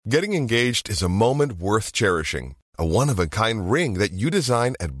Getting engaged is a moment worth cherishing. A one-of-a-kind ring that you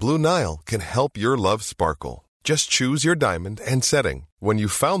design at Blue Nile can help your love sparkle. Just choose your diamond and setting. When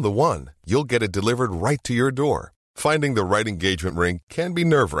you've found the one, you'll get it delivered right to your door. Finding the right engagement ring can be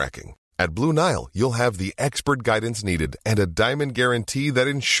nerve-wracking. At Blue Nile, you'll have the expert guidance needed and a diamond guarantee that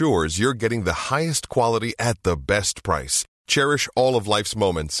ensures you're getting the highest quality at the best price. Cherish all of life's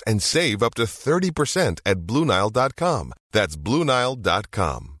moments and save up to 30% at BlueNile.com. That's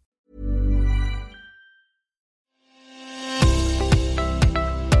BlueNile.com.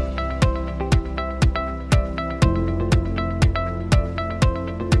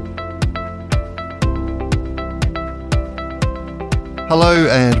 Hello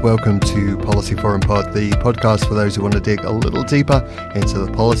and welcome to Policy Forum Pod, the podcast for those who want to dig a little deeper into the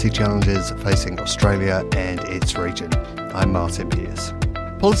policy challenges facing Australia and its region. I'm Martin Pearce.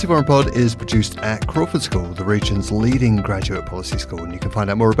 Policy Forum Pod is produced at Crawford School, the region's leading graduate policy school, and you can find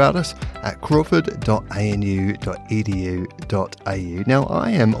out more about us at crawford.anu.edu.au. Now,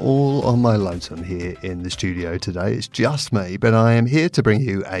 I am all on my lonesome here in the studio today. It's just me, but I am here to bring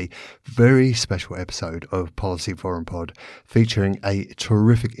you a very special episode of Policy Forum Pod featuring a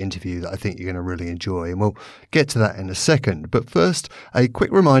terrific interview that I think you're going to really enjoy, and we'll get to that in a second. But first, a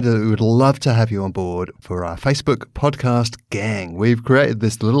quick reminder that we would love to have you on board for our Facebook podcast gang. We've created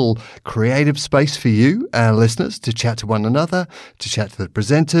this little creative space for you, our listeners, to chat to one another, to chat to the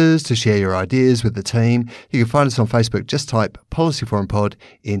presenters, to share your ideas with the team. You can find us on Facebook. Just type Policy Forum Pod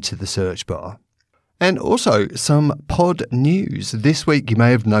into the search bar. And also some pod news. This week you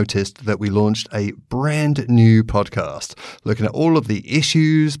may have noticed that we launched a brand new podcast looking at all of the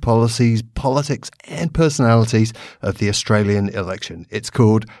issues, policies, politics and personalities of the Australian election. It's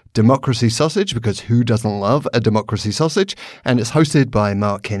called Democracy Sausage, because who doesn't love a democracy sausage? And it's hosted by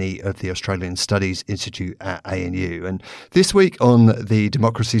Mark Kenny of the Australian Studies Institute at ANU. And this week on the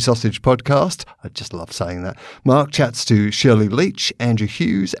Democracy Sausage podcast, I just love saying that, Mark chats to Shirley Leach, Andrew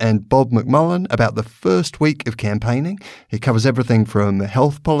Hughes and Bob McMullen about the first week of campaigning. It covers everything from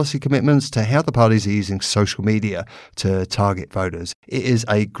health policy commitments to how the parties are using social media to target voters. It is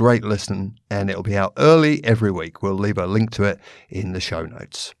a great listen and it'll be out early every week. We'll leave a link to it in the show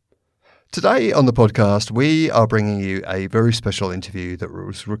notes. Today on the podcast, we are bringing you a very special interview that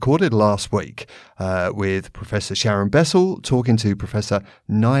was recorded last week with Professor Sharon Bessell talking to Professor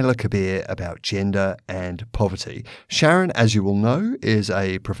Naila Kabeer about gender and poverty. Sharon, as you will know, is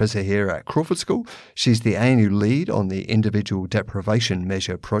a professor here at Crawford School. She's the ANU lead on the Individual Deprivation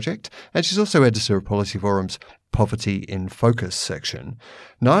Measure project, and she's also editor of Policy Forum's Poverty in Focus section.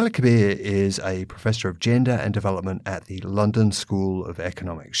 Naila Kabeer is a professor of gender and development at the London School of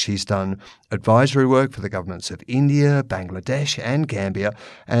Economics. She's done advisory work for the governments of India, Bangladesh and Gambia,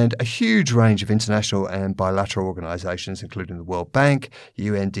 and a huge range of international and bilateral organisations, including the World Bank,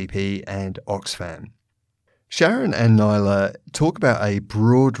 UNDP and Oxfam. Sharon and Naila talk about a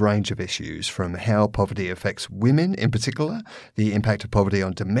broad range of issues, from how poverty affects women in particular, the impact of poverty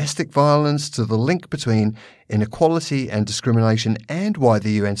on domestic violence, to the link between inequality and discrimination, and why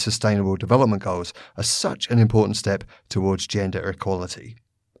the UN Sustainable Development Goals are such an important step towards gender equality.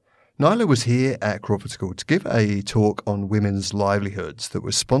 Naila was here at Crawford School to give a talk on women's livelihoods that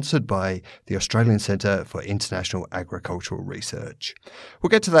was sponsored by the Australian Centre for International Agricultural Research. We'll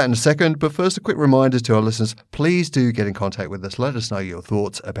get to that in a second, but first a quick reminder to our listeners, please do get in contact with us. Let us know your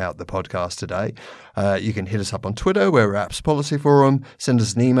thoughts about the podcast today. You can hit us up on Twitter, where we're at Policy Forum, send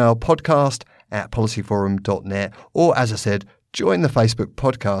us an email, podcast@policyforum.net, or as I said, join the Facebook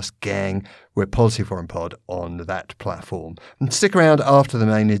podcast gang. We're Policy Forum Pod on that platform. And stick around after the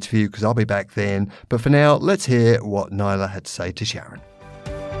main interview because I'll be back then. But for now, let's hear what Naila had to say to Sharon.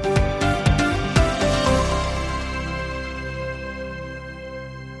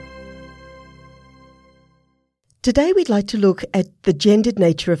 Today we'd like to look at the gendered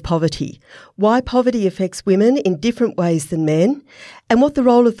nature of poverty, why poverty affects women in different ways than men, and what the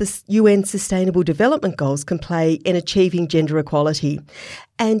role of the UN Sustainable Development Goals can play in achieving gender equality.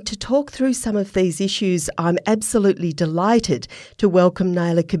 And to talk through some of these issues, I'm absolutely delighted to welcome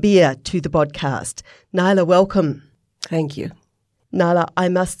Naila Kabeer to the podcast. Naila, welcome. Thank you. Naila, I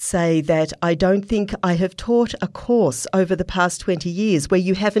must say that I don't think I have taught a course over the past 20 years where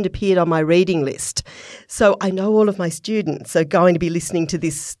you haven't appeared on my reading list. So I know all of my students are going to be listening to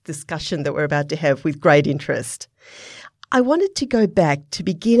this discussion that we're about to have with great interest. I wanted to go back to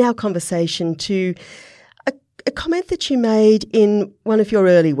begin our conversation to a comment that you made in one of your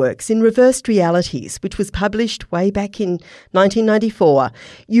early works, in Reversed Realities, which was published way back in 1994.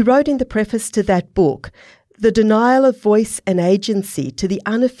 You wrote in the preface to that book, "The denial of voice and agency to the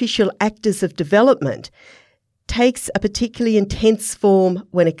unofficial actors of development takes a particularly intense form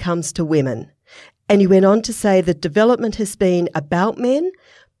when it comes to women. And you went on to say that development has been about men,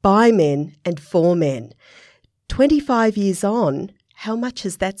 by men and for men. 25 years on, how much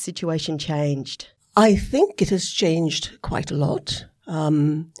has that situation changed? I think it has changed quite a lot.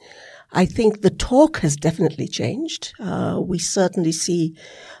 I think the talk has definitely changed. We certainly see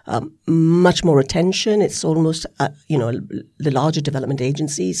much more attention. It's almost, the larger development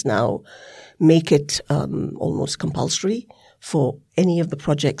agencies now make it almost compulsory for any of the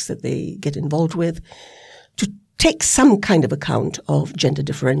projects that they get involved with to take some kind of account of gender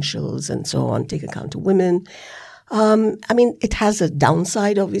differentials and so on, take account of women. It has a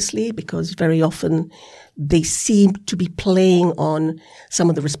downside, obviously, because very often they seem to be playing on some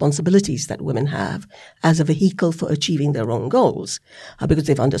of the responsibilities that women have as a vehicle for achieving their own goals, because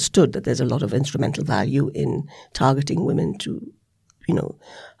they've understood that there's a lot of instrumental value in targeting women to,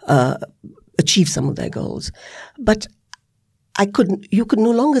 achieve some of their goals. But you could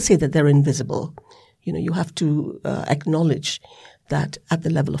no longer say that they're invisible. You have to acknowledge that at the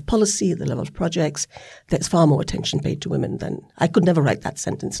level of policy, at the level of projects, there's far more attention paid to women than I could never write that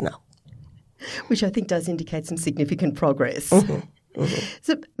sentence now. Which I think does indicate some significant progress. Mm-hmm. Mm-hmm.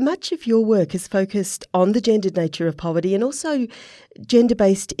 So much of your work is focused on the gendered nature of poverty and also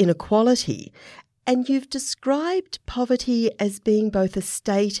gender-based inequality. And you've described poverty as being both a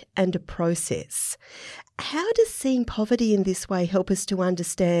state and a process. How does seeing poverty in this way help us to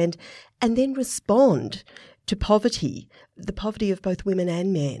understand and then respond to poverty, the poverty of both women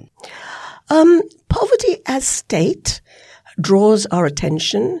and men? Poverty as state draws our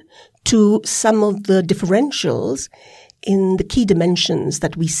attention to some of the differentials in the key dimensions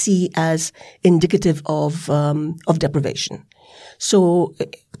that we see as indicative of deprivation. So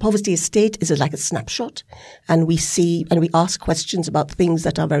poverty as state is like a snapshot, and we ask questions about things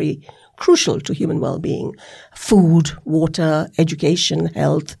that are very crucial to human well-being: food, water, education,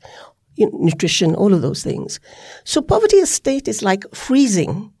 health, nutrition, all of those things. So poverty as state is like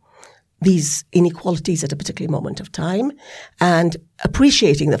freezing these inequalities at a particular moment of time and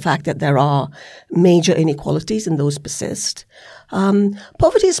appreciating the fact that there are major inequalities and those persist.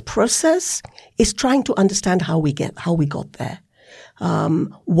 Poverty as process is trying to understand how we got there.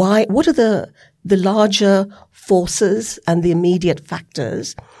 What are the larger forces and the immediate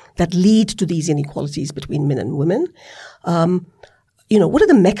factors that lead to these inequalities between men and women? What are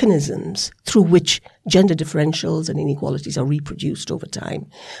the mechanisms through which gender differentials and inequalities are reproduced over time?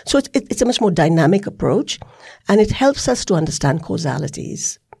 So it's a much more dynamic approach, and it helps us to understand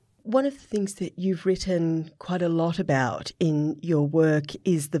causalities. One of the things that you've written quite a lot about in your work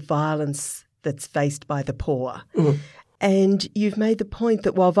is the violence that's faced by the poor. Mm. And you've made the point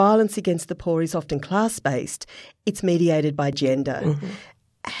that while violence against the poor is often class-based, it's mediated by gender. Mm-hmm.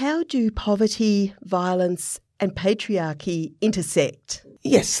 How do poverty, violence and patriarchy intersect?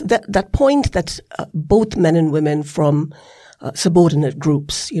 Yes, that point that both men and women from subordinate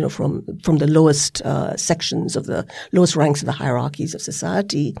groups, from the lowest sections of the lowest ranks of the hierarchies of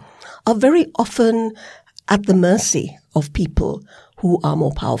society, are very often at the mercy of people who are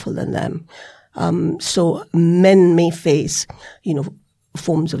more powerful than them. So men may face,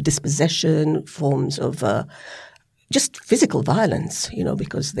 forms of dispossession, forms of just physical violence,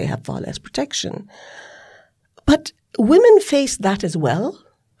 because they have far less protection. But women face that as well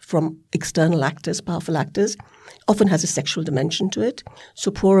from external actors, powerful actors. Often has a sexual dimension to it. So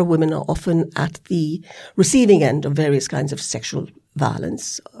poorer women are often at the receiving end of various kinds of sexual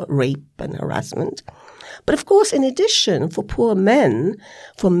violence, rape and harassment. But of course, in addition, for poor men,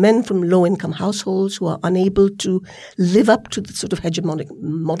 from low-income households who are unable to live up to the sort of hegemonic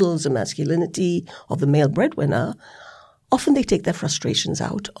models of masculinity of the male breadwinner, often they take their frustrations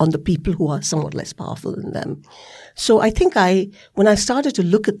out on the people who are somewhat less powerful than them. So I think when I started to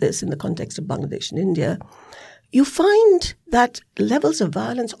look at this in the context of Bangladesh and India, you find that levels of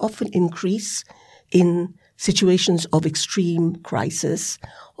violence often increase in situations of extreme crisis,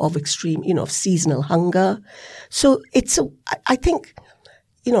 of extreme, of seasonal hunger. So I think,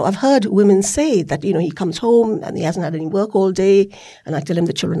 I've heard women say that, he comes home and he hasn't had any work all day, and I tell him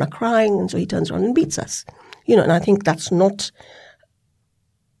the children are crying, and so he turns around and beats us. And I think that's not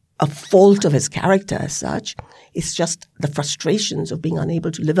a fault of his character as such. It's just the frustrations of being unable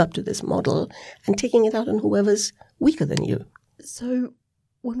to live up to this model and taking it out on whoever's weaker than you. So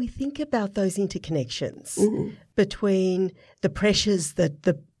when we think about those interconnections between the pressures that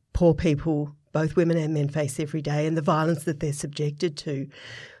the poor people, both women and men, face every day and the violence that they're subjected to,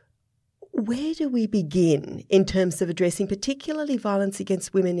 Where do we begin in terms of addressing particularly violence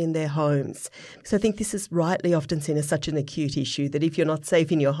against women in their homes? So I think this is rightly often seen as such an acute issue, that if you're not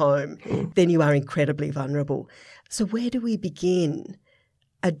safe in your home, then you are incredibly vulnerable. So where do we begin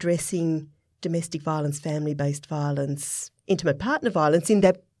addressing domestic violence, family-based violence, intimate partner violence in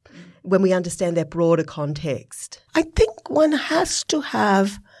that, when we understand that broader context? I think one has to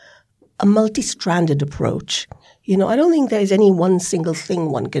have a multi-stranded approach. I don't think there is any one single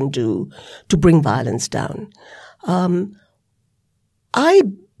thing one can do to bring violence down. I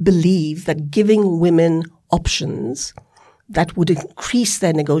believe that giving women options that would increase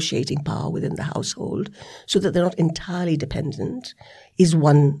their negotiating power within the household so that they're not entirely dependent is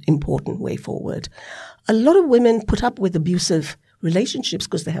one important way forward. A lot of women put up with abusive relationships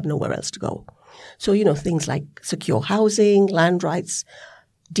because they have nowhere else to go. So, things like secure housing, land rights,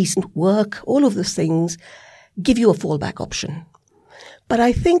 decent work, all of those things give you a fallback option. But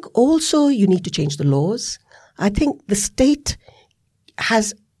I think also you need to change the laws. I think the state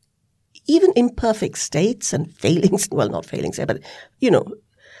has, even imperfect states and failings, well, not failings, but,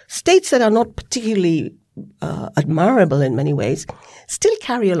 states that are not particularly admirable in many ways, still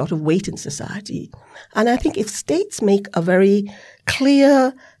carry a lot of weight in society. And I think if states make a very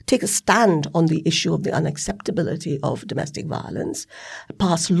clear, take a stand on the issue of the unacceptability of domestic violence,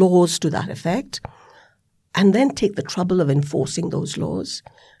 pass laws to that effect, and then take the trouble of enforcing those laws,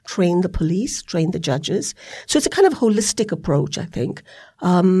 train the police, train the judges. So it's a kind of holistic approach, I think,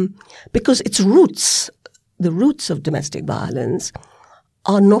 because its roots, the roots of domestic violence,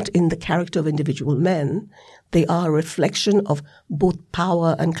 are not in the character of individual men. They are a reflection of both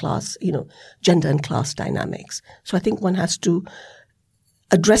power and class, gender and class dynamics. So I think one has to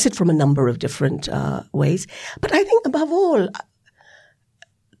address it from a number of different ways. But I think above all,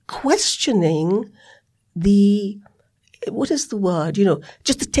 questioning what is the word,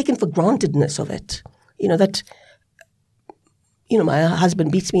 just the taken for grantedness of it, that, my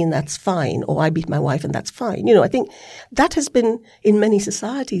husband beats me and that's fine, or I beat my wife and that's fine. I think that has been, in many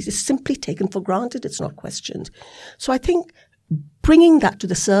societies, is simply taken for granted. It's not questioned. So I think bringing that to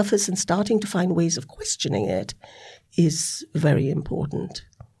the surface and starting to find ways of questioning it is very important.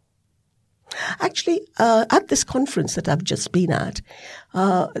 Actually, at this conference that I've just been at,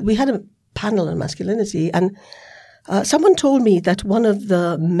 we had a panel on masculinity, and someone told me that one of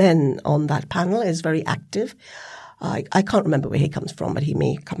the men on that panel is very active. I can't remember where he comes from, but he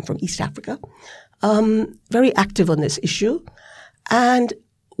may come from East Africa. Very active on this issue. And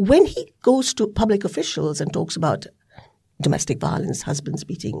when he goes to public officials and talks about domestic violence, husbands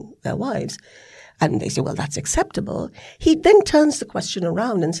beating their wives, and they say, well, that's acceptable, he then turns the question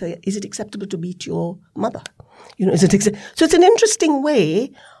around and says, is it acceptable to beat your mother? So it's an interesting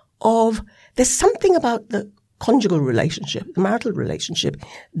way of, there's something about the conjugal relationship, the marital relationship,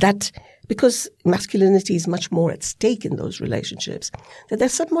 that because masculinity is much more at stake in those relationships, that they're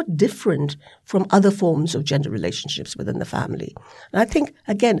somewhat different from other forms of gender relationships within the family. And I think,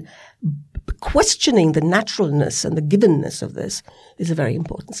 again, questioning the naturalness and the givenness of this is a very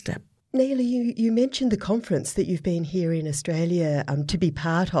important step. Neela, you mentioned the conference that you've been here in Australia to be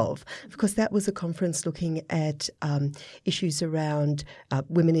part of. Of course, that was a conference looking at issues around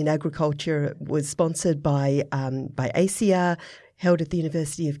women in agriculture. It was sponsored by ACR, held at the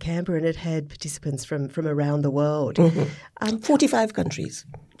University of Canberra, and it had participants from around the world. 45 countries.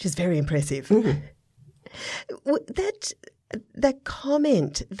 Which is very impressive. Mm-hmm. That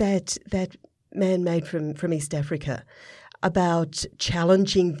comment that man made from East Africa about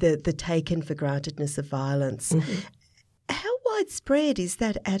challenging the taken for grantedness of violence. Mm-hmm. How widespread is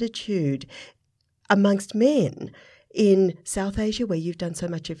that attitude amongst men in South Asia, where you've done so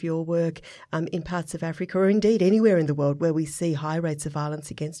much of your work, in parts of Africa, or indeed anywhere in the world where we see high rates of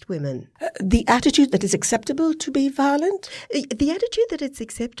violence against women? The attitude that it's acceptable to be violent? The attitude that it's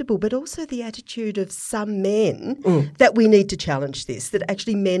acceptable, but also the attitude of some men that we need to challenge this, that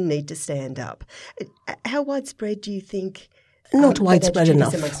actually men need to stand up. How widespread do you think? Not widespread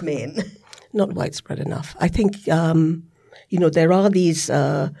enough. Amongst men. Not widespread enough. I think, there are these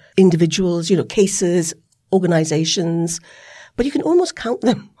individuals, cases, organizations, but you can almost count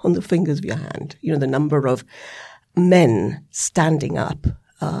them on the fingers of your hand, the number of men standing up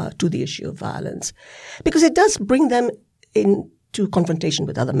to the issue of violence, because it does bring them into confrontation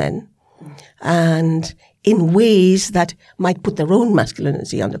with other men and in ways that might put their own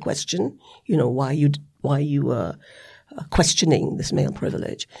masculinity under question, why you are questioning this male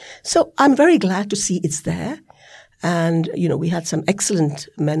privilege. So I'm very glad to see it's there. And, we had some excellent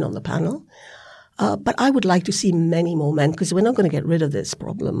men on the panel. But I would like to see many more men, because we're not going to get rid of this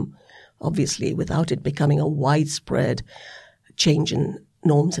problem, obviously, without it becoming a widespread change in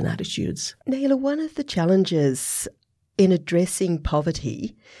norms and attitudes. Naila, one of the challenges in addressing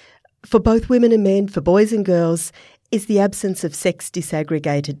poverty for both women and men, for boys and girls, is the absence of sex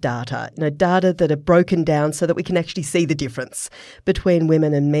disaggregated data, data that are broken down so that we can actually see the difference between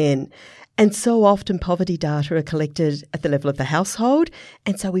women and men. And so often poverty data are collected at the level of the household,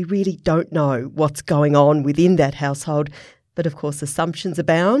 and so we really don't know what's going on within that household. But of course, assumptions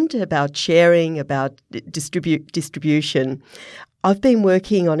abound about sharing, about distribution. I've been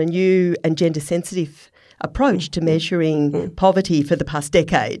working on a new and gender-sensitive approach to measuring poverty for the past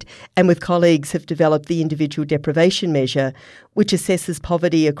decade, and with colleagues have developed the individual deprivation measure, which assesses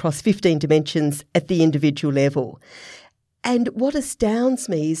poverty across 15 dimensions at the individual level. And what astounds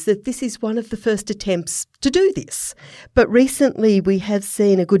me is that this is one of the first attempts to do this. But recently we have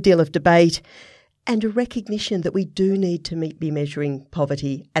seen a good deal of debate and a recognition that we do need to be measuring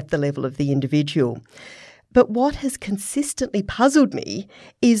poverty at the level of the individual. But what has consistently puzzled me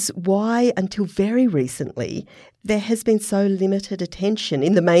is why, until very recently, there has been so limited attention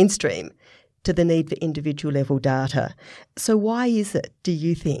in the mainstream to the need for individual level data. So why is it, do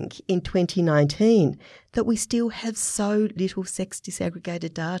you think, in 2019, that we still have so little sex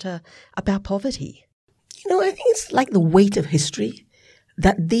disaggregated data about poverty? I think it's like the weight of history,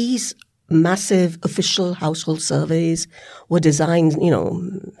 that these massive official household surveys were designed,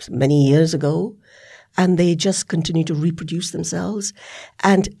 many years ago, and they just continue to reproduce themselves.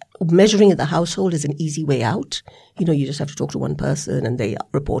 And measuring at the household is an easy way out. You just have to talk to one person and they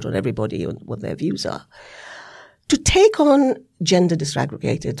report on everybody and what their views are. To take on gender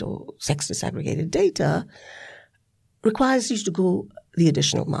disaggregated or sex disaggregated data requires you to go the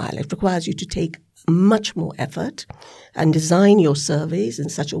additional mile. It requires you to take much more effort and design your surveys in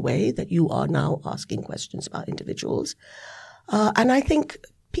such a way that you are now asking questions about individuals. And I think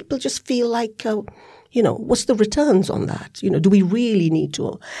people just feel like, what's the returns on that? Do we really need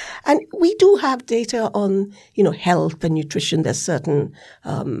to? And we do have data on, health and nutrition. There's certain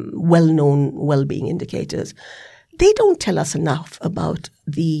well-known well-being indicators. They don't tell us enough about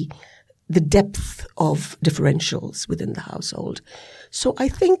the depth of differentials within the household. So I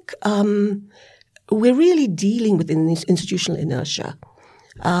think we're really dealing with this institutional inertia.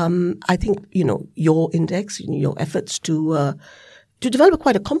 I think, your index, your efforts to develop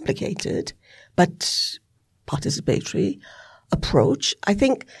quite a complicated but participatory approach. I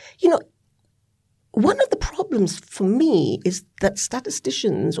think, one of the problems for me is that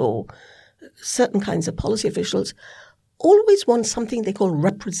statisticians or certain kinds of policy officials always want something they call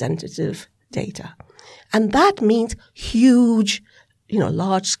representative data. And that means huge,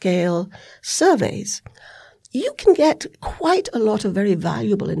 large-scale surveys. You can get quite a lot of very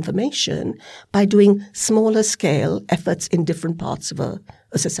valuable information by doing smaller scale efforts in different parts of a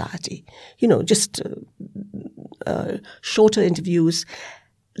society. Just shorter interviews.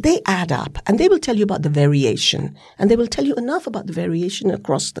 They add up and they will tell you about the variation, and they will tell you enough about the variation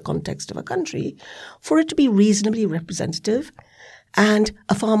across the context of a country for it to be reasonably representative and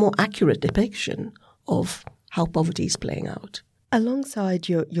a far more accurate depiction of how poverty is playing out. Alongside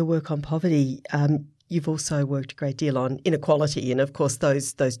your work on poverty, you've also worked a great deal on inequality, and of course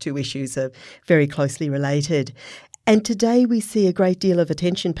those two issues are very closely related. And today we see a great deal of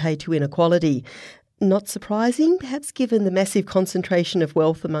attention paid to inequality. Not surprising, perhaps, given the massive concentration of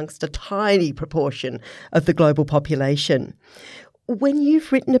wealth amongst a tiny proportion of the global population. When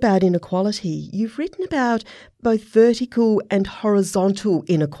you've written about inequality, you've written about both vertical and horizontal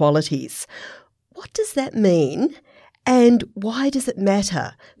inequalities. What does that mean, and why does it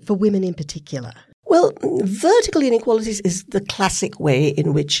matter for women in particular? Well, vertical inequalities is the classic way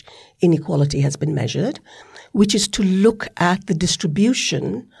in which inequality has been measured, which is to look at the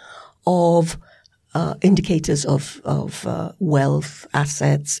distribution of indicators of wealth,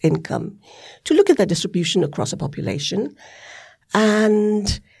 assets, income, to look at that distribution across a population.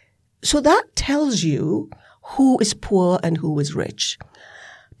 And so that tells you who is poor and who is rich.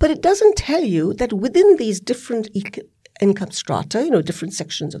 But it doesn't tell you that within these different income strata, different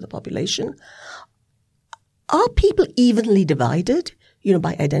sections of the population, are people evenly divided,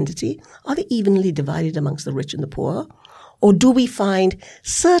 by identity? Are they evenly divided amongst the rich and the poor? Or do we find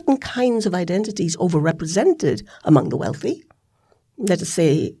certain kinds of identities overrepresented among the wealthy, let us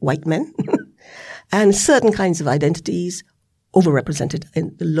say white men, and certain kinds of identities overrepresented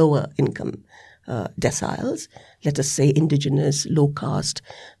in the lower income deciles, let us say indigenous, low caste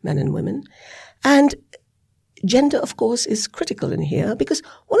men and women? And gender, of course, is critical in here because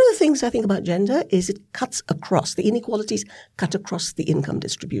one of the things I think about gender is it cuts across, the inequalities cut across the income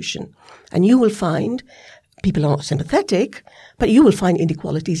distribution. And you will find people are not sympathetic, but you will find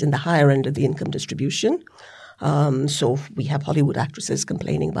inequalities in the higher end of the income distribution. So we have Hollywood actresses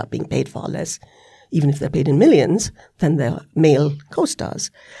complaining about being paid far less, even if they're paid in millions, than their male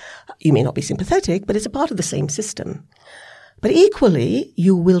co-stars. You may not be sympathetic, but it's a part of the same system. But equally,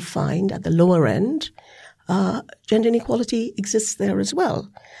 you will find at the lower end, gender inequality exists there as well.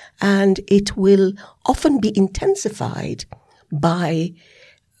 And it will often be intensified by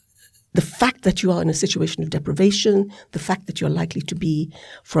the fact that you are in a situation of deprivation, the fact that you're likely to be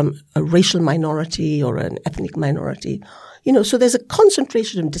from a racial minority or an ethnic minority. So there's a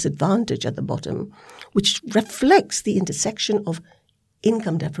concentration of disadvantage at the bottom, which reflects the intersection of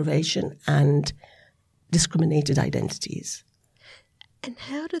income deprivation and discriminated identities. And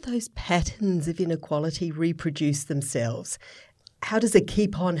how do those patterns of inequality reproduce themselves? How does it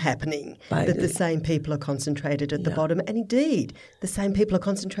keep on happening that the same people are concentrated at the bottom, and indeed the same people are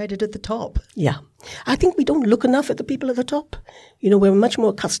concentrated at the top? Yeah. I think we don't look enough at the people at the top. We're much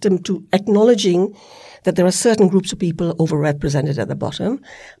more accustomed to acknowledging that there are certain groups of people overrepresented at the bottom.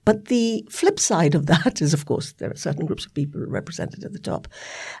 But the flip side of that is, of course, there are certain groups of people represented at the top.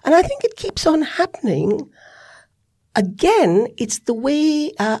 And I think it keeps on happening. Again, it's the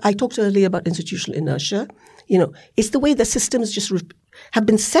way I talked earlier about institutional inertia. It's the way the systems just have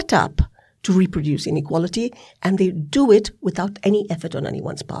been set up to reproduce inequality, and they do it without any effort on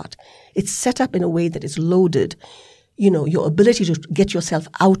anyone's part. It's set up in a way that is loaded. Your ability to get yourself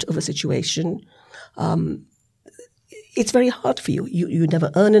out of a situation, it's very hard for you. You never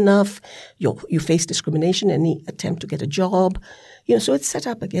earn enough. You face discrimination in any attempt to get a job. So it's set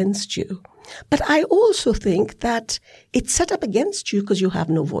up against you. But I also think that it's set up against you because you have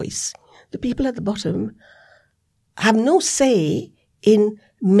no voice. The people at the bottom have no say in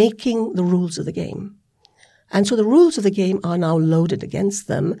making the rules of the game. And so the rules of the game are now loaded against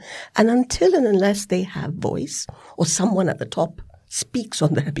them. And until and unless they have voice or someone at the top speaks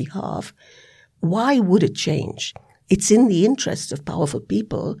on their behalf, why would it change? It's in the interest of powerful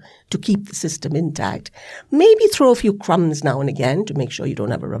people to keep the system intact. Maybe throw a few crumbs now and again to make sure you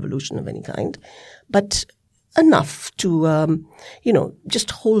don't have a revolution of any kind, but enough to,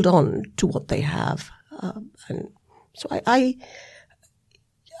 just hold on to what they have. And so I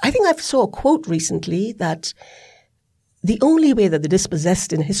think I saw a quote recently that the only way that the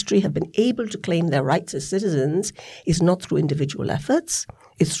dispossessed in history have been able to claim their rights as citizens is not through individual efforts,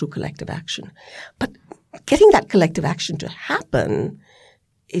 it's through collective action. But getting that collective action to happen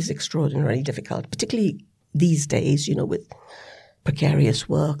is extraordinarily difficult, particularly these days, with precarious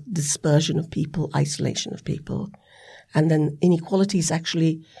work, dispersion of people, isolation of people. And then inequality is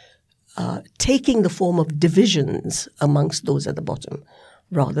actually taking the form of divisions amongst those at the bottom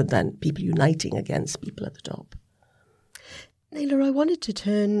rather than people uniting against people at the top. Neela, I wanted to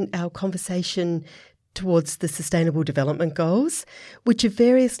turn our conversation towards the Sustainable Development Goals, which have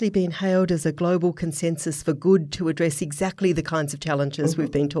variously been hailed as a global consensus for good to address exactly the kinds of challenges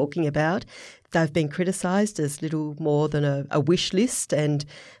we've been talking about. They've been criticised as little more than a wish list, and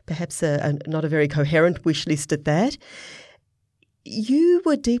perhaps not a very coherent wish list at that. You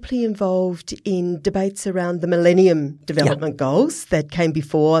were deeply involved in debates around the Millennium Development Goals that came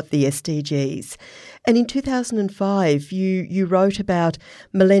before the SDGs. And in 2005, you wrote about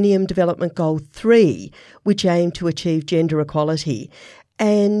Millennium Development Goal 3, which aimed to achieve gender equality.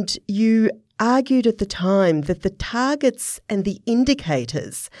 And you argued at the time that the targets and the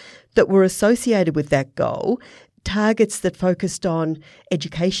indicators that were associated with that goal, targets that focused on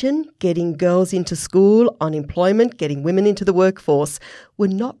education, getting girls into school, on employment, getting women into the workforce, were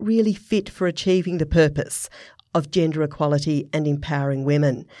not really fit for achieving the purpose of gender equality and empowering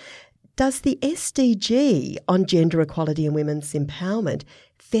women. Does the SDG on gender equality and women's empowerment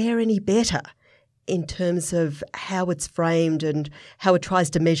fare any better in terms of how it's framed and how it tries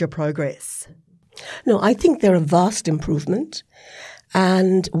to measure progress? No, I think they're a vast improvement.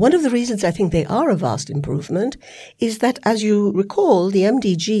 And one of the reasons I think they are a vast improvement is that, as you recall, the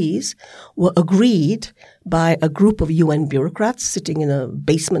MDGs were agreed by a group of UN bureaucrats sitting in a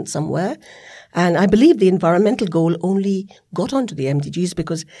basement somewhere. And I believe the environmental goal only got onto the MDGs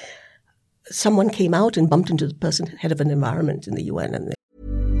because someone came out and bumped into the person head of an environment in the UN. And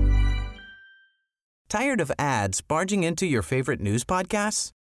Tired of ads barging into your favorite news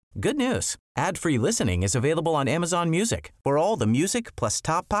podcasts? Good news. Ad-free listening is available on Amazon Music for all the music plus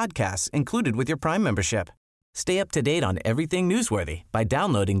top podcasts included with your Prime membership. Stay up to date on everything newsworthy by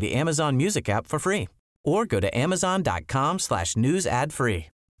downloading the Amazon Music app for free or go to amazon.com/news ad free.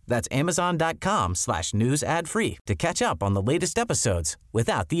 That's amazon.com/news ad free to catch up on the latest episodes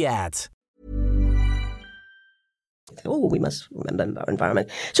without the ads. We must remember our environment.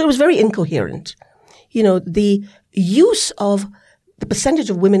 So it was very incoherent. The use of the percentage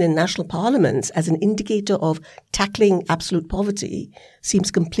of women in national parliaments as an indicator of tackling absolute poverty seems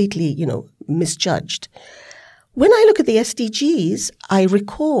completely, misjudged. When I look at the SDGs, I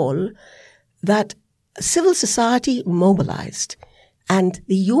recall that civil society mobilized and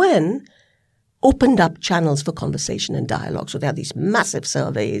the UN opened up channels for conversation and dialogue. So there are these massive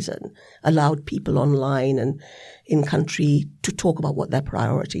surveys and allowed people online and in country to talk about what their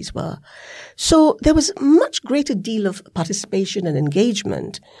priorities were. So there was a much greater deal of participation and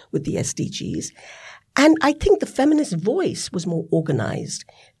engagement with the SDGs. And I think the feminist voice was more organized.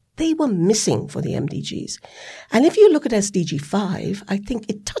 They were missing for the MDGs. And if you look at SDG 5, I think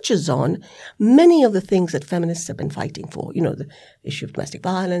it touches on many of the things that feminists have been fighting for, the issue of domestic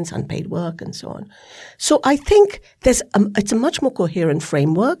violence, unpaid work, and so on. So I think it's a much more coherent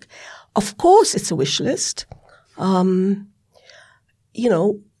framework. Of course, it's a wish list. We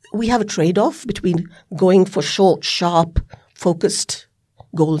have a trade-off between going for short, sharp, focused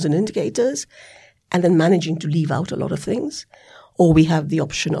goals and indicators and then managing to leave out a lot of things. Or we have the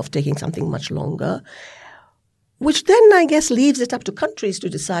option of taking something much longer, which then, I guess, leaves it up to countries to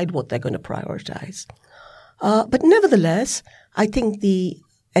decide what they're going to prioritize. But nevertheless, I think the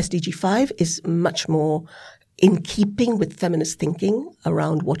SDG 5 is much more in keeping with feminist thinking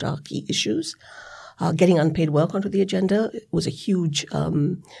around what are key issues. Getting unpaid work onto the agenda was a huge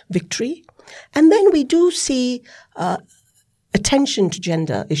victory. And then we do see attention to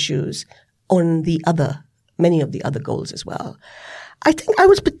gender issues on many of the other goals as well. I think I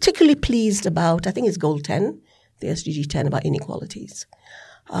was particularly pleased about, I think it's goal 10, the SDG 10, about inequalities,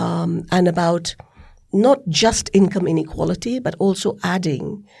 and about not just income inequality, but also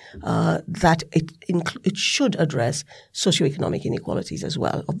adding that it should address socioeconomic inequalities as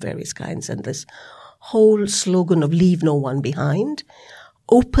well of various kinds. And this whole slogan of leave no one behind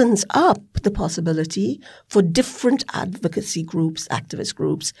opens up the possibility for different advocacy groups, activist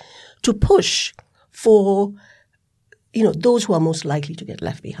groups, to push for those who are most likely to get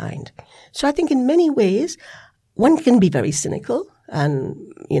left behind. So I think in many ways, one can be very cynical and,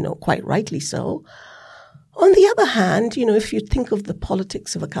 quite rightly so. On the other hand, if you think of the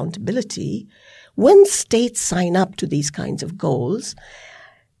politics of accountability, when states sign up to these kinds of goals,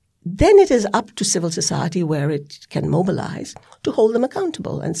 then it is up to civil society where it can mobilize to hold them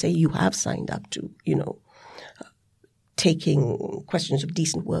accountable and say, you have signed up to, taking questions of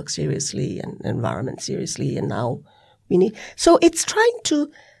decent work seriously and environment seriously, and now we need. So it's trying to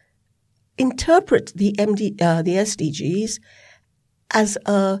interpret the SDGs as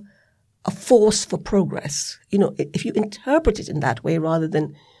a force for progress. If you interpret it in that way rather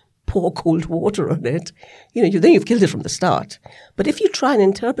than pour cold water on it, then you've killed it from the start. But if you try and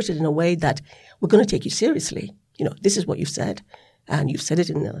interpret it in a way that we're going to take you seriously, this is what you've said, and you've said it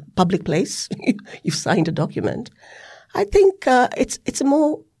in a public place, you've signed a document, I think it's a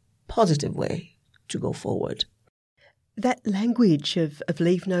more positive way to go forward. That language of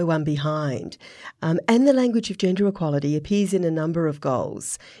leave no one behind and the language of gender equality appears in a number of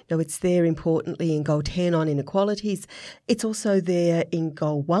goals. It's there importantly in Goal 10 on inequalities. It's also there in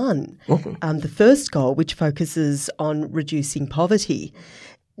Goal 1, the first goal, which focuses on reducing poverty.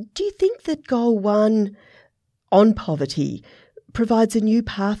 Do you think that Goal 1 on poverty provides a new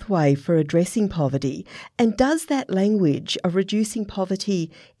pathway for addressing poverty? And does that language of reducing poverty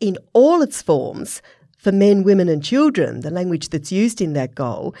in all its forms for men, women and children, the language that's used in that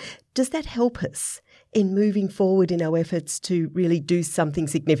goal, does that help us in moving forward in our efforts to really do something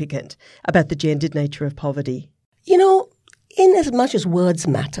significant about the gendered nature of poverty? In as much as words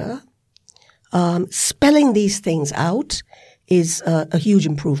matter, spelling these things out is a huge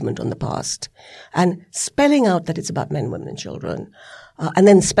improvement on the past. And spelling out that it's about men, women and children, and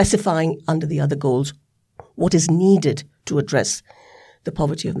then specifying under the other goals what is needed to address the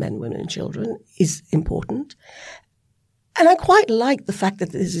poverty of men, women and children is important. And I quite like the fact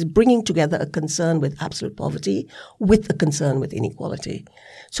that this is bringing together a concern with absolute poverty with a concern with inequality.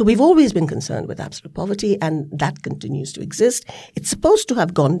 So we've always been concerned with absolute poverty, and that continues to exist. It's supposed to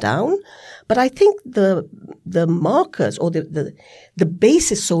have gone down, but I think the markers or the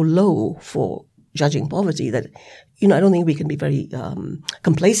base is so low for judging poverty that, I don't think we can be very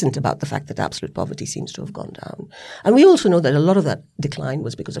complacent about the fact that absolute poverty seems to have gone down. And we also know that a lot of that decline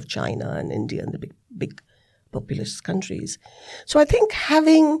was because of China and India and the big populous countries. So I think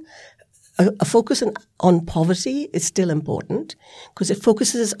having a focus on poverty is still important because it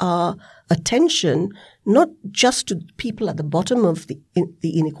focuses our attention not just to people at the bottom of the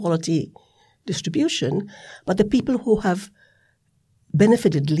inequality distribution, but the people who have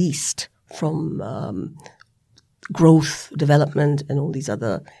benefited least from growth, development, and all these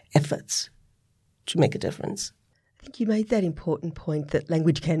other efforts to make a difference. I think you made that important point that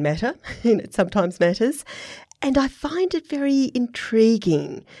language can matter, and it sometimes matters. And I find it very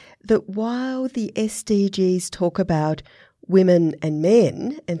intriguing that while the SDGs talk about women and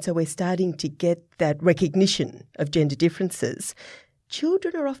men, and so we're starting to get that recognition of gender differences,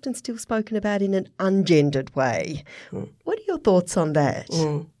 children are often still spoken about in an ungendered way. What are your thoughts on that?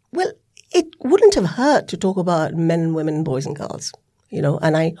 Well, it wouldn't have hurt to talk about men, women, boys and girls,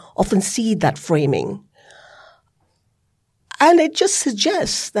 and I often see that framing. And it just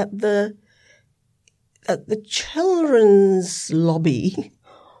suggests that the children's lobby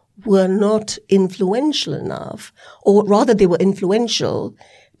were not influential enough, or rather they were influential,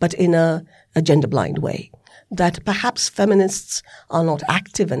 but in a gender-blind way. That perhaps feminists are not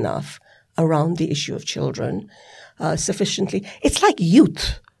active enough around the issue of children sufficiently. It's like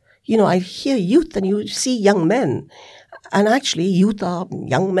youth. I hear youth and you see young men. And actually, youth are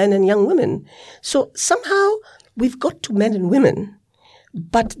young men and young women. So somehow we've got to men and women.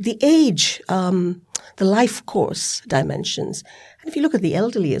 But the age, the life course dimensions, and if you look at the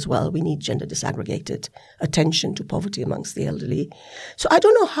elderly as well, we need gender disaggregated attention to poverty amongst the elderly. So I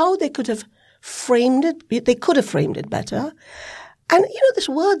don't know how they could have framed it. They could have framed it better. And, these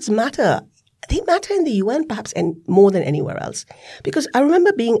words matter. They matter in the UN perhaps more than anywhere else. Because I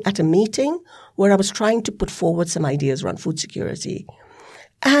remember being at a meeting where I was trying to put forward some ideas around food security.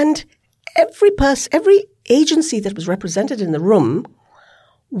 And every agency that was represented in the room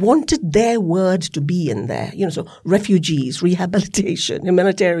wanted their word to be in there. So refugees, rehabilitation,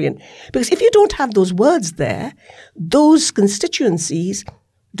 humanitarian. Because if you don't have those words there, those constituencies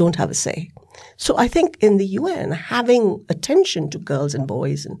don't have a say. So I think in the UN, having attention to girls and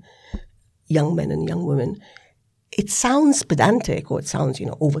boys and young men and young women, it sounds pedantic or it sounds,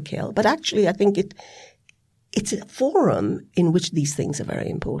 overkill. But actually, I think it's a forum in which these things are very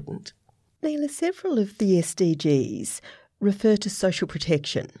important. Neela, several of the SDGs refer to social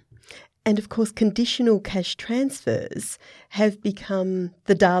protection. And of course, conditional cash transfers have become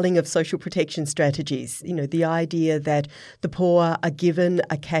the darling of social protection strategies. The idea that the poor are given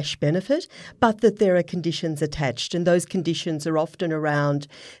a cash benefit, but that there are conditions attached. And those conditions are often around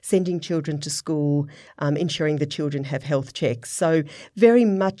sending children to school, ensuring the children have health checks. So very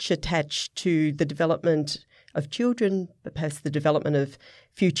much attached to the development of children, but perhaps the development of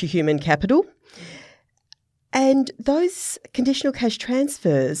future human capital. And those conditional cash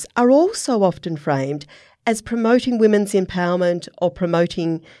transfers are also often framed as promoting women's empowerment or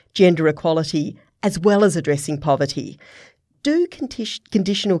promoting gender equality as well as addressing poverty. Do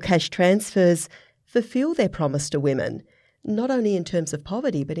conditional cash transfers fulfil their promise to women, not only in terms of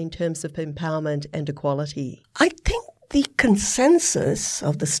poverty, but in terms of empowerment and equality? I think the consensus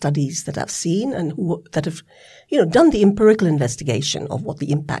of the studies that I've seen and that have, done the empirical investigation of what the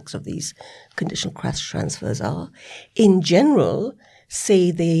impacts of these conditional cash transfers are, in general,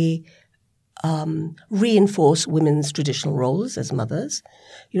 say they reinforce women's traditional roles as mothers.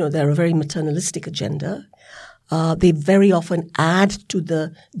 They're a very maternalistic agenda. They very often add to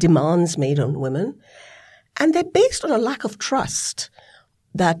the demands made on women. And they're based on a lack of trust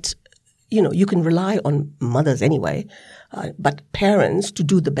that you can rely on mothers anyway, but parents to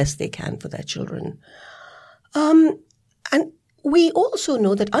do the best they can for their children. And we also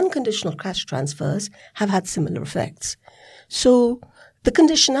know that unconditional cash transfers have had similar effects. So the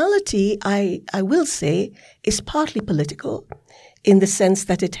conditionality, I will say, is partly political in the sense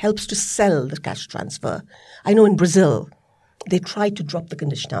that it helps to sell the cash transfer. I know in Brazil, they tried to drop the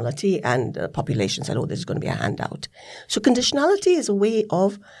conditionality and population said, this is going to be a handout. So conditionality is a way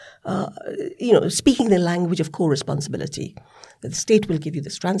of, speaking the language of co-responsibility. That the state will give you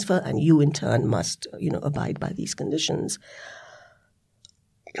this transfer and you in turn must, abide by these conditions.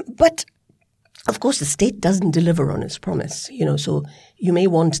 But of course, the state doesn't deliver on its promise, so you may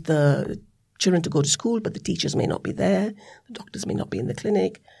want the children to go to school, but the teachers may not be there. The doctors may not be in the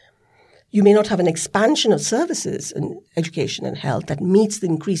clinic. You may not have an expansion of services in education and health that meets the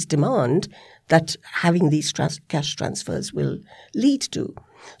increased demand that having these cash transfers will lead to.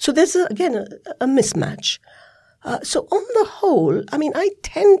 So there's, a mismatch. So on the whole, I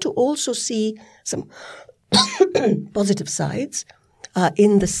tend to also see some positive sides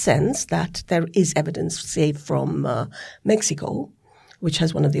in the sense that there is evidence, say, from Mexico, which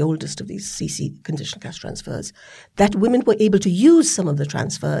has one of the oldest of these CC, conditional cash transfers, that women were able to use some of the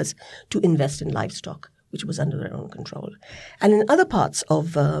transfers to invest in livestock, which was under their own control. And in other parts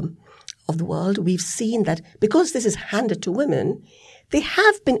of the world, we've seen that because this is handed to women, they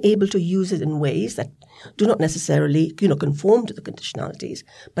have been able to use it in ways that do not necessarily, conform to the conditionalities,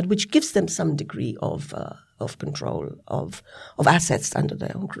 but which gives them some degree of control, of assets under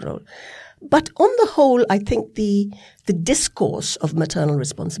their own control. But on the whole, I think the discourse of maternal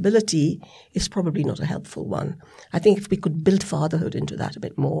responsibility is probably not a helpful one. I think if we could build fatherhood into that a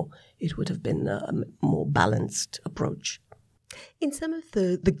bit more, it would have been a more balanced approach. In some of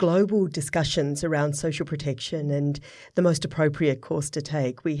the global discussions around social protection and the most appropriate course to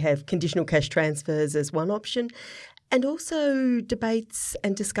take, we have conditional cash transfers as one option, and also debates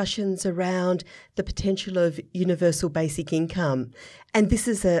and discussions around the potential of universal basic income. And this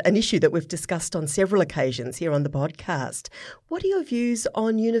is an issue that we've discussed on several occasions here on the podcast. What are your views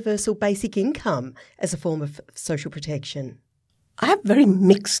on universal basic income as a form of social protection? I have very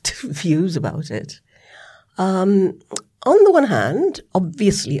mixed views about it. On the one hand,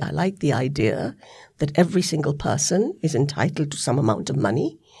 obviously, I like the idea that every single person is entitled to some amount of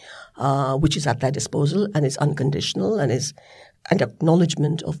money, which is at their disposal and is unconditional and is an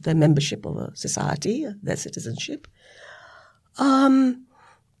acknowledgement of their membership of a society, their citizenship. On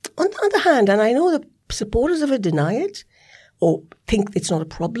the other hand, and I know the supporters of it deny it or think it's not a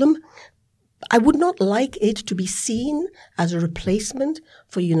problem, I would not like it to be seen as a replacement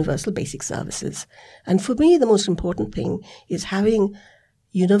for universal basic services. And for me, the most important thing is having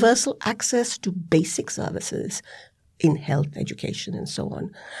universal access to basic services in health, education, and so on.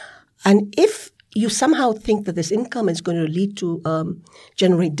 And if you somehow think that this income is going to lead to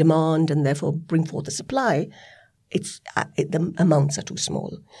generate demand and therefore bring forth a supply, the amounts are too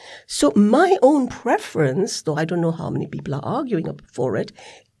small. So my own preference, though I don't know how many people are arguing for it,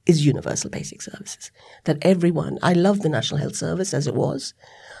 is universal basic services. That everyone, I love the National Health Service as it was.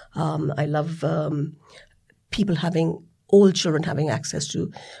 I love people all children having access to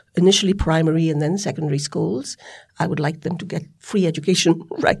initially primary and then secondary schools. I would like them to get free education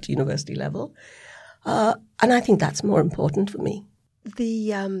right to university level. And I think that's more important for me.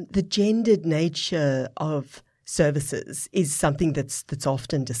 The gendered nature of services is something that's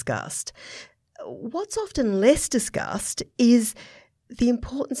often discussed. What's often less discussed is the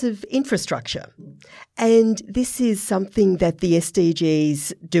importance of infrastructure. And this is something that the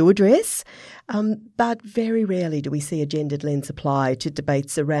SDGs do address, but very rarely do we see a gendered lens apply to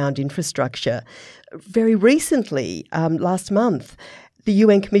debates around infrastructure. Very recently, last month, the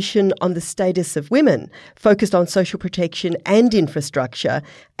UN Commission on the Status of Women focused on social protection and infrastructure,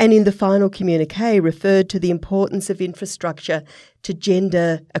 and in the final communique referred to the importance of infrastructure to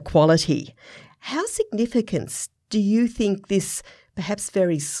gender equality. How significant do you think this perhaps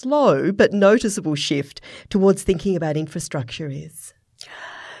very slow but noticeable shift towards thinking about infrastructure is?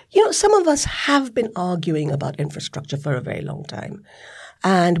 Some of us have been arguing about infrastructure for a very long time.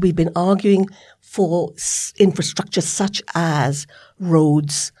 And we've been arguing for infrastructure such as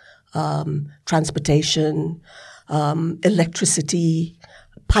roads, transportation, electricity,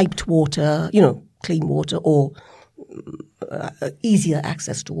 piped water, clean water, or easier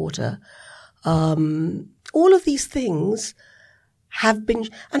access to water. All of these things have been,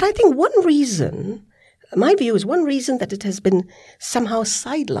 and I think one reason, my view is one reason that it has been somehow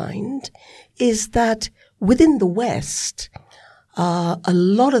sidelined is that within the West, a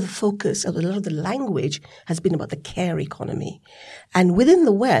lot of the focus, a lot of the language has been about the care economy. And within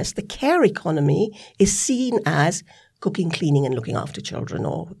the West, the care economy is seen as cooking, cleaning, and looking after children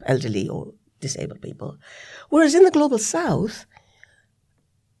or elderly or disabled people. Whereas in the Global South,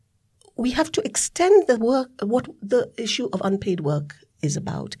 we have to extend the work, what the issue of unpaid work is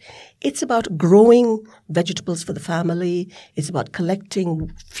about. It's about growing vegetables for the family. It's about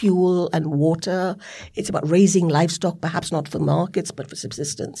collecting fuel and water. It's about raising livestock, perhaps not for markets, but for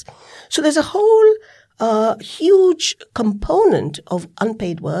subsistence. So there's a whole huge component of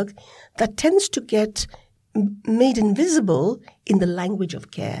unpaid work that tends to get made invisible in the language of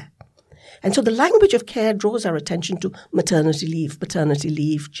care. And so the language of care draws our attention to maternity leave, paternity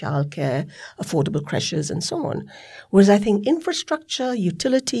leave, childcare, affordable creches, and so on. Whereas I think infrastructure,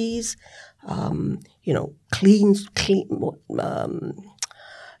 utilities, having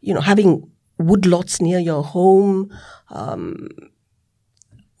woodlots near your home,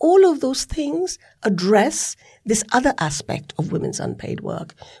 all of those things address this other aspect of women's unpaid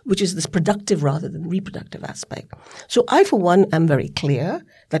work, which is this productive rather than reproductive aspect. So I, for one, am very clear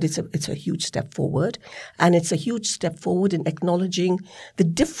that it's a huge step forward, and it's a huge step forward in acknowledging the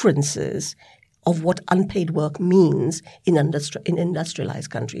differences of what unpaid work means in industrialized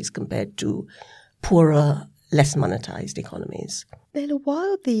countries compared to poorer, less monetized economies. Now,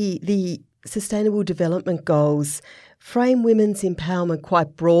 while the Sustainable Development Goals frame women's empowerment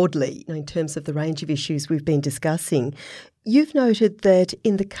quite broadly in terms of the range of issues we've been discussing, You've noted that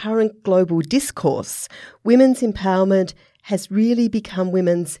in the current global discourse, women's empowerment has really become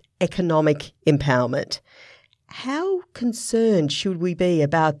women's economic empowerment. How concerned should we be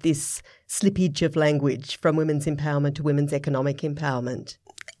about this slippage of language from women's empowerment to women's economic empowerment?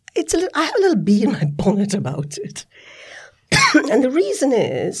 I have a little bee in my bonnet about it. And the reason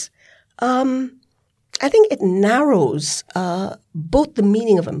is, I think it narrows both the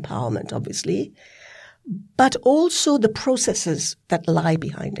meaning of empowerment, obviously, but also the processes that lie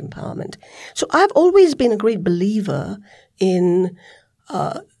behind empowerment. So I've always been a great believer in,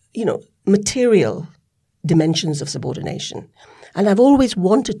 material dimensions of subordination. And I've always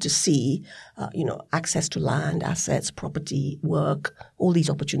wanted to see, access to land, assets, property, work, all these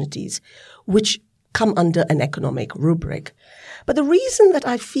opportunities, which come under an economic rubric. But the reason that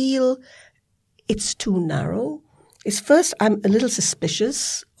I feel it's too narrow is, first, I'm a little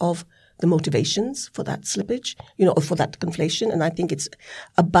suspicious of the motivations for that slippage, or for that conflation. And I think it's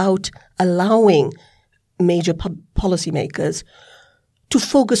about allowing major policymakers to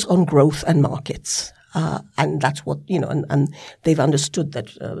focus on growth and markets. And that's what, and they've understood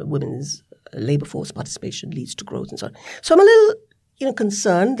that women's labor force participation leads to growth and so on. So I'm a little,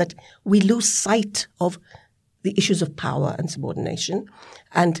 concerned that we lose sight of the issues of power and subordination.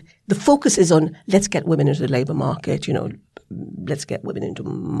 And the focus is on, let's get women into the labor market, let's get women into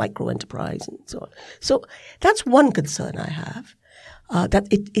micro enterprise and so on. So that's one concern I have, that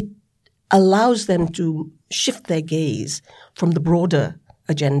it allows them to shift their gaze from the broader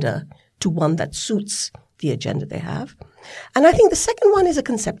agenda to one that suits the agenda they have. And I think the second one is a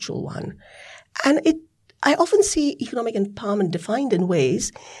conceptual one. And I often see economic empowerment defined in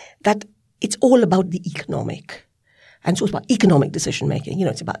ways that it's all about the economic. And so it's about economic decision-making.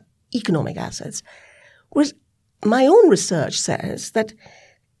 It's about economic assets. Whereas my own research says that,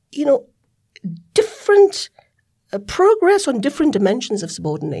 different progress on different dimensions of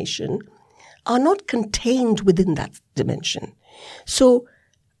subordination are not contained within that dimension. So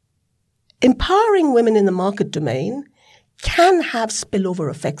empowering women in the market domain can have spillover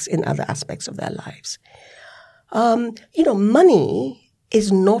effects in other aspects of their lives. Money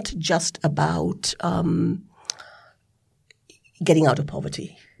is not just about getting out of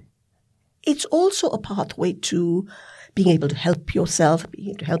poverty. It's also a pathway to being able to help yourself, being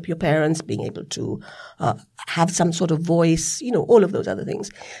able to help your parents, being able to have some sort of voice, all of those other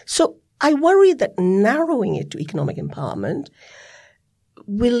things. So I worry that narrowing it to economic empowerment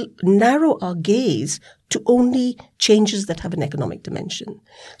will narrow our gaze to only changes that have an economic dimension.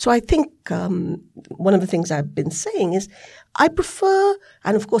 So I think one of the things I've been saying is I prefer,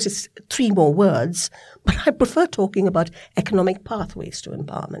 and of course it's 3 more words, but I prefer talking about economic pathways to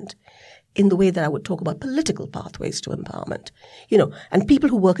empowerment in the way that I would talk about political pathways to empowerment. And people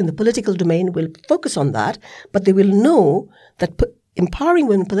who work in the political domain will focus on that, but they will know that empowering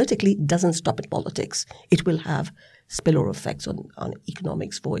women politically doesn't stop at politics. It will have spillover effects on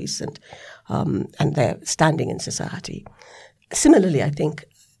economics, voice, and their standing in society. Similarly, I think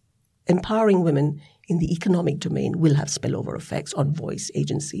empowering women in the economic domain will have spillover effects on voice,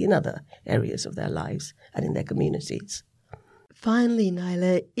 agency in other areas of their lives and in their communities. Finally,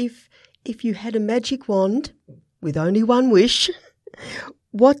 Naila, if you had a magic wand with only one wish,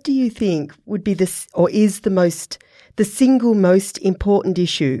 what do you think would be the single most important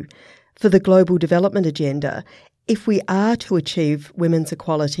issue for the global development agenda if we are to achieve women's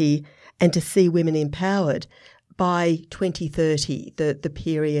equality and to see women empowered by 2030, the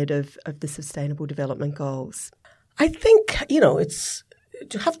period of the Sustainable Development Goals? I think, it's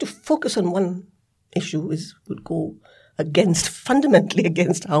to have to focus on one issue would go fundamentally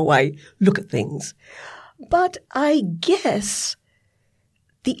against how I look at things. But I guess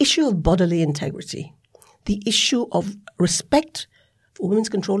the issue of bodily integrity, the issue of respect for women's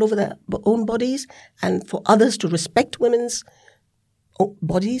control over their own bodies and for others to respect women's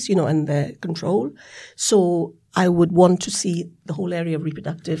bodies, and their control. So I would want to see the whole area of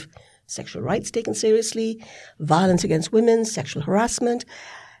reproductive sexual rights taken seriously, violence against women, sexual harassment.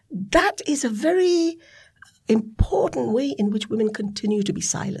 That is a very important way in which women continue to be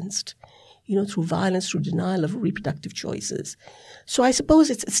silenced, through violence, through denial of reproductive choices. So I suppose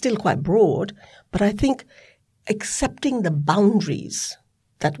it's still quite broad, but I think accepting the boundaries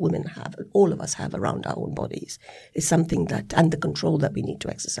that women have, all of us have around our own bodies, is something that, and the control that we need to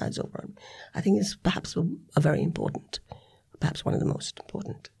exercise over them, I think is perhaps a very important, perhaps one of the most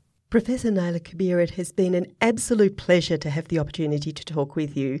important. Professor Naila Kabeer, it has been an absolute pleasure to have the opportunity to talk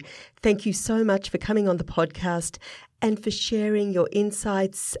with you. Thank you so much for coming on the podcast and for sharing your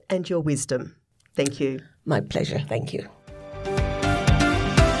insights and your wisdom. Thank you. My pleasure. Thank you.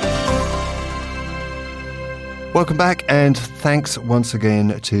 Welcome back, and thanks once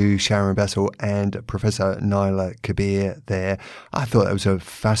again to Sharon Bessell and Professor Naila Kabeer there. I thought that was a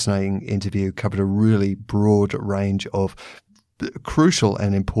fascinating interview, covered a really broad range of crucial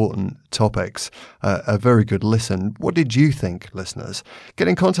and important topics. A very good listen. What did you think, listeners? Get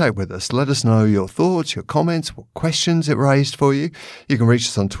in contact with us. Let us know your thoughts, your comments, what questions it raised for you. You can reach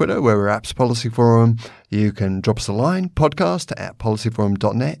us on Twitter, where we're Apps Policy Forum. You can drop us a line,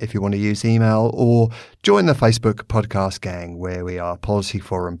 podcast@policyforum.net if you want to use email, or join the Facebook podcast gang, where we are Policy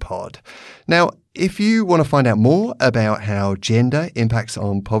Forum Pod. Now, if you want to find out more about how gender impacts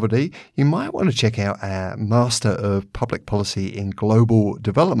on poverty, you might want to check out our Master of Public Policy in Global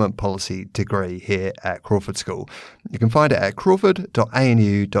Development Policy degree here at Crawford School. You can find it at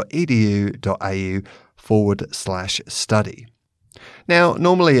crawford.anu.edu.au/study. Now,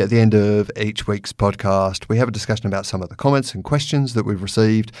 normally at the end of each week's podcast, we have a discussion about some of the comments and questions that we've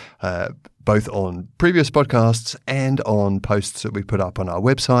received, both on previous podcasts and on posts that we put up on our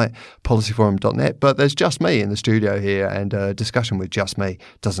website, policyforum.net. But there's just me in the studio here, and a discussion with just me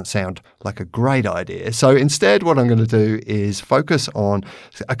doesn't sound like a great idea. So instead, what I'm going to do is focus on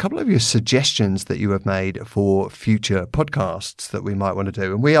a couple of your suggestions that you have made for future podcasts that we might want to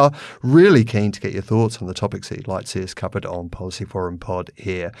do. And we are really keen to get your thoughts on the topics that you'd like to see us covered on Policy Forum Pod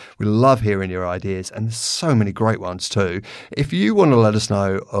here. We love hearing your ideas, and there's so many great ones too. If you want to let us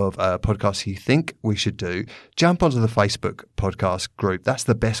know of a podcast you think we should do, jump onto the Facebook podcast group. That's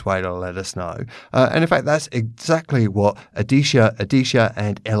the best way to let us know. And in fact, that's exactly what Adisha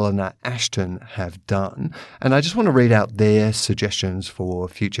and Eleanor Ashton have done. And I just want to read out their suggestions for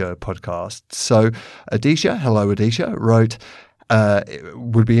future podcasts. So Adisha, hello Adisha, wrote,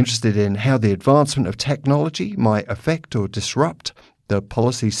 would be interested in how the advancement of technology might affect or disrupt the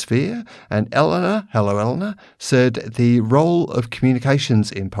policy sphere. And Eleanor, hello Eleanor, said the role of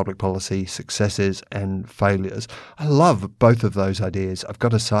communications in public policy, successes and failures. I love both of those ideas. I've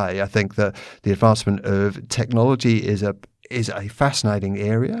got to say, I think that the advancement of technology is a fascinating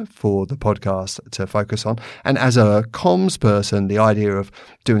area for the podcast to focus on. And as a comms person, the idea of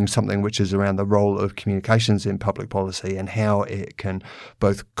doing something which is around the role of communications in public policy and how it can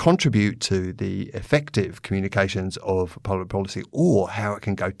both contribute to the effective communications of public policy, or how it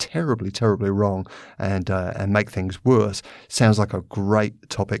can go terribly, terribly wrong and make things worse, sounds like a great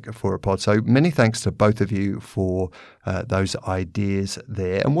topic for a pod. So many thanks to both of you for those ideas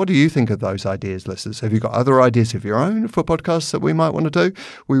there. And what do you think of those ideas, listeners? Have you got other ideas of your own for podcasts that we might want to do?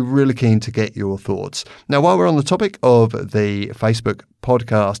 We're really keen to get your thoughts. Now, while we're on the topic of the Facebook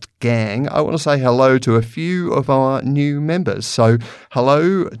podcast gang, I want to say hello to a few of our new members. So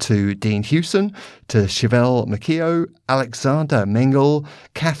hello to Dean Hewson, to Chevelle McKeough, Alexander Mengel,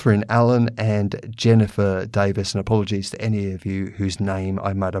 Catherine Allen and Jennifer Davis. And apologies to any of you whose name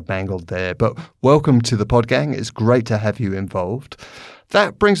I might have mangled there. But welcome to the pod gang. It's great to have you involved.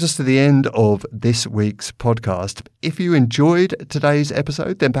 That brings us to the end of this week's podcast. If you enjoyed today's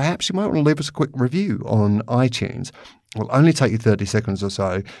episode, then perhaps you might want to leave us a quick review on iTunes. It will only take you 30 seconds or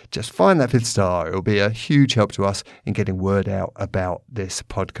so. Just find that 5th star. It will be a huge help to us in getting word out about this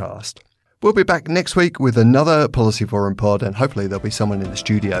podcast. We'll be back next week with another Policy Forum pod, and hopefully there'll be someone in the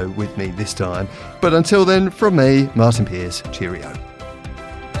studio with me this time. But until then, from me, Martin Pearce, cheerio.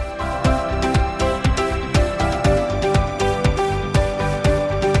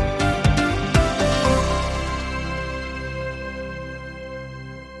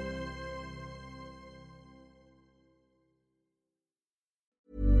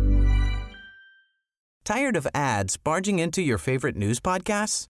 Tired of ads barging into your favorite news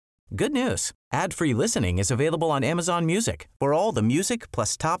podcasts? Good news. Ad-free listening is available on Amazon Music for all the music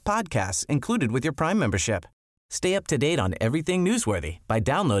plus top podcasts included with your Prime membership. Stay up to date on everything newsworthy by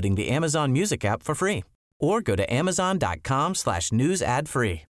downloading the Amazon Music app for free, or go to amazon.com/news ad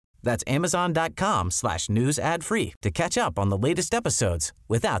free. That's amazon.com/news ad free to catch up on the latest episodes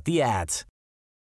without the ads.